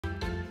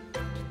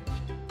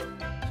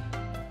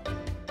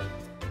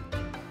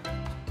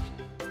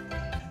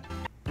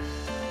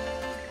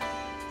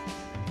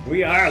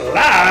We are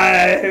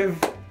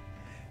live!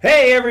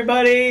 Hey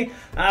everybody!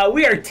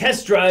 We are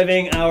test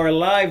driving our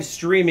live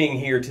streaming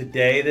here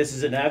today. This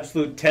is an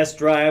absolute test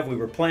drive. We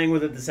were playing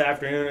with it this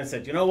afternoon and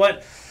said, you know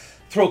what?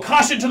 Throw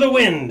caution to the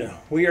wind.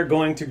 We are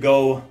going to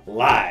go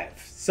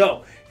live.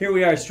 So here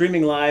we are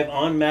streaming live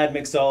on Mad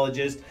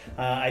Mixologist.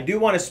 I do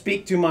want to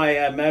speak to my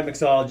Mad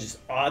Mixologist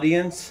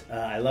audience.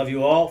 I love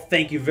you all.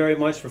 Thank you very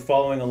much for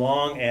following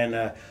along.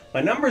 And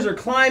my numbers are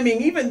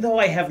climbing even though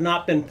I have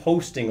not been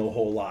posting a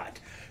whole lot.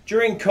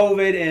 During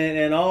COVID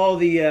and all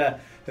the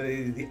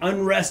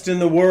unrest in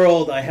the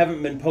world, I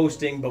haven't been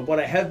posting, but what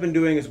I have been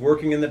doing is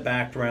working in the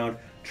background,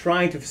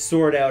 trying to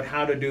sort out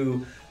how to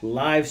do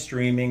live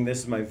streaming. This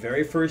is my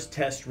very first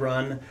test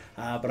run,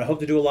 but I hope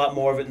to do a lot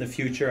more of it in the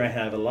future. I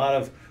have a lot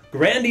of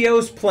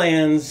grandiose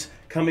plans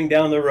coming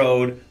down the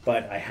road,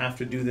 but I have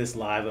to do this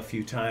live a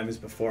few times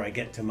before I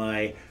get to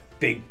my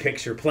big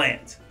picture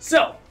plans.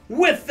 So,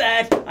 with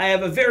that, I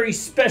have a very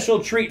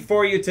special treat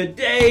for you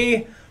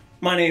today.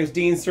 My name is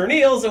Dean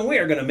Serneels, and we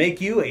are going to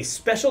make you a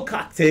special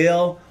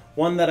cocktail,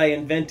 one that I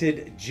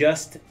invented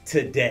just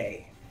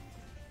today.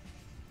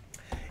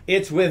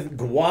 It's with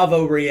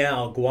Guava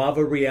Real.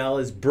 Guava Real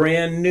is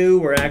brand new.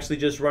 We're actually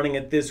just running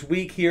it this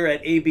week here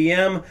at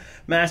ABM,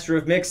 Master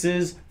of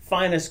Mixes,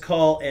 Finest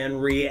Call,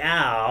 and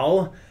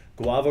Real.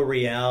 Guava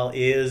Real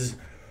is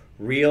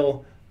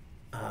real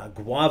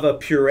guava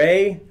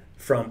puree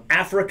from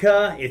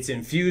Africa. It's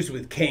infused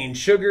with cane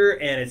sugar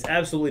and it's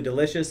absolutely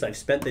delicious. I've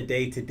spent the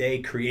day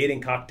today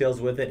creating cocktails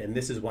with it, and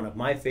this is one of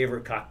my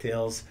favorite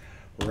cocktails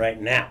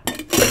right now.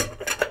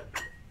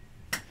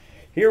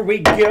 Here we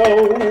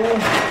go.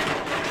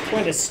 I'm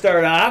going to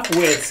start off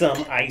with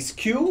some ice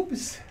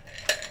cubes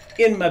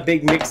in my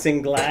big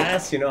mixing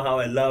glass. You know how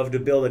I love to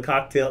build a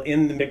cocktail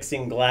in the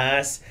mixing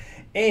glass.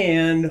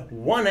 And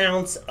 1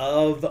 ounce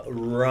of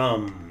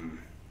rum.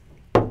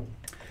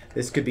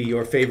 This could be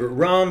your favorite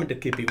rum.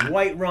 It could be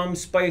white rum,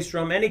 spiced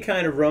rum, any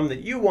kind of rum that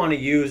you want to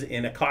use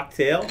in a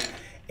cocktail.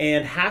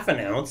 And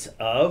 1/2 ounce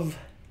of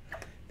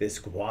this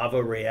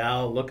Guava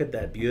Real. Look at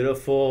that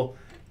beautiful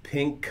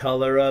pink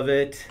color of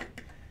it.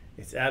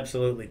 It's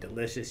absolutely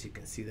delicious. You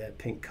can see that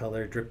pink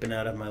color dripping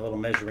out of my little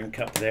measuring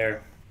cup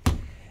there.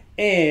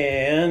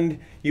 And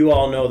you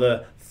all know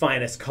the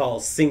Finest Call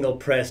single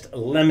pressed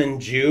lemon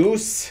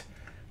juice.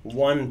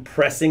 1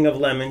 pressing of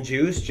lemon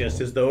juice,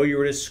 just as though you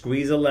were to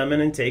squeeze a lemon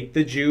and take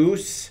the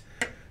juice,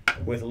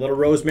 with a little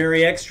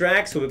rosemary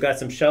extract, so we've got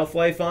some shelf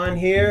life on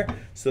here,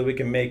 so we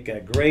can make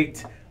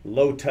great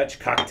low-touch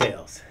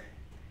cocktails.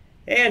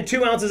 And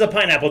 2 ounces of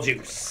pineapple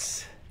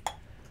juice.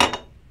 I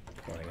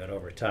got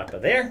over top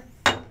of there.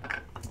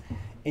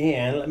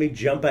 And let me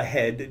jump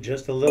ahead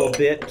just a little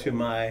bit to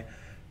my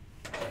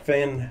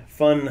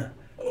fun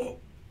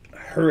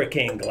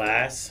hurricane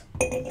glass.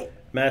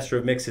 Master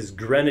of Mixes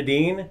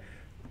Grenadine,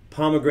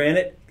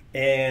 pomegranate,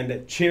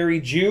 and cherry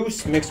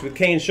juice mixed with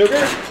cane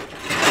sugar.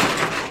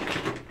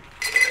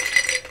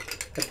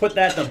 I put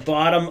that in the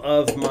bottom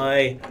of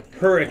my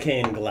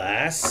hurricane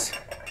glass,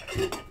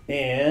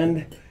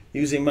 and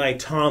using my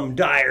Tom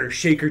Dyer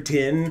shaker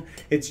tin,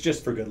 it's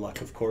just for good luck,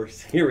 of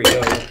course. Here we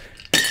go.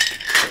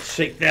 Let's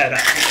shake that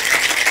up.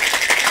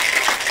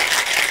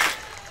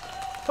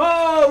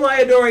 Oh, my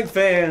adoring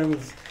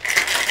fans.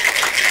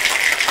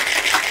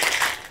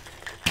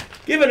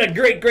 Giving a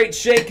great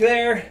shake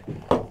there.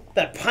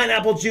 That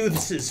pineapple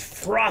juice is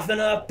frothing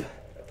up.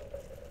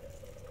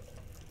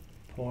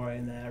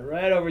 Pouring that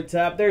right over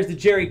top. There's the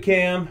Jerry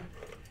cam. In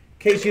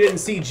case you didn't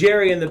see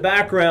Jerry in the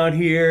background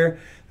here,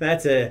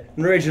 that's an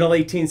original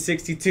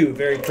 1862.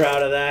 Very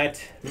proud of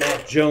that.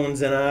 Matt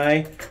Jones and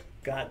I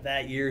got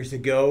that years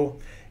ago.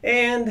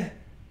 And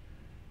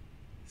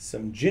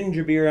some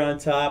ginger beer on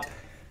top.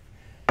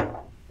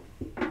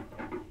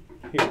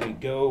 Here we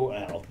go.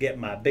 I'll get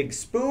my big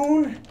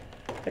spoon.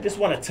 I just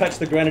want to touch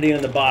the grenadine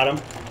on the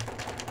bottom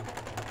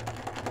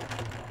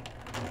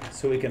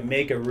so we can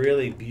make a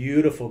really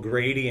beautiful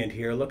gradient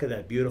here. Look at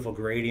that beautiful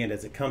gradient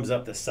as it comes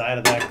up the side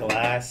of that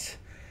glass.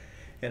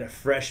 And a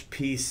fresh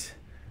piece,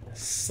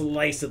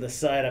 slice of the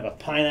side of a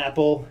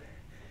pineapple.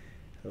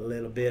 A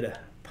little bit of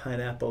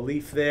pineapple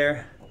leaf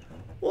there.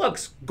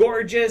 Looks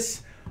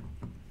gorgeous.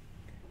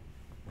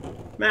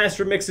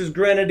 Master Mixes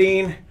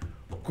Grenadine,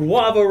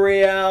 Guava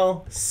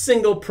Real,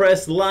 single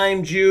pressed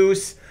lime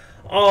juice.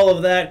 All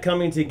of that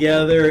coming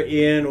together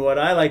in what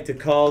I like to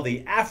call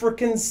the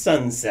African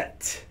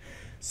sunset.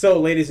 So,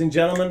 ladies and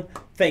gentlemen,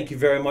 thank you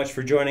very much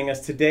for joining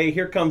us today.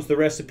 Here comes the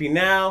recipe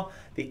now.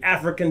 The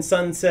African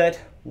sunset,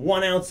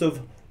 1 ounce of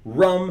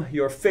rum,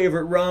 your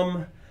favorite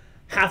rum,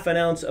 1/2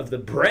 ounce of the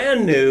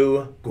brand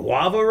new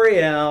Guava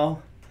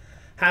Real,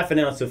 1/2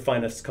 ounce of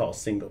Finest Call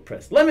single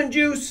pressed lemon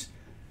juice,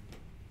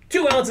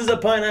 2 ounces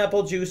of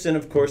pineapple juice, and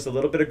of course a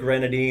little bit of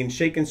grenadine.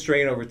 Shake and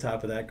strain over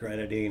top of that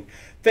grenadine.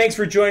 Thanks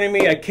for joining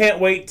me. I can't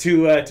wait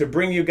to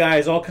bring you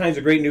guys all kinds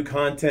of great new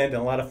content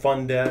and a lot of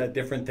fun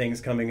different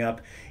things coming up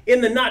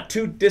in the not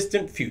too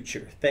distant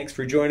future. Thanks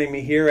for joining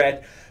me here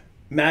at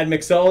Mad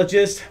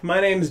Mixologist. My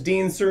name's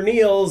Dean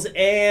Serneels,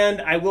 and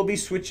I will be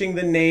switching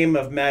the name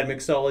of Mad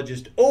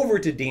Mixologist over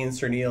to Dean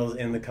Serneels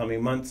in the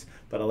coming months,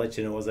 but I'll let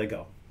you know as I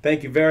go.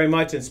 Thank you very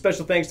much, and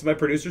special thanks to my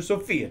producer,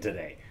 Sophia,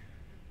 today.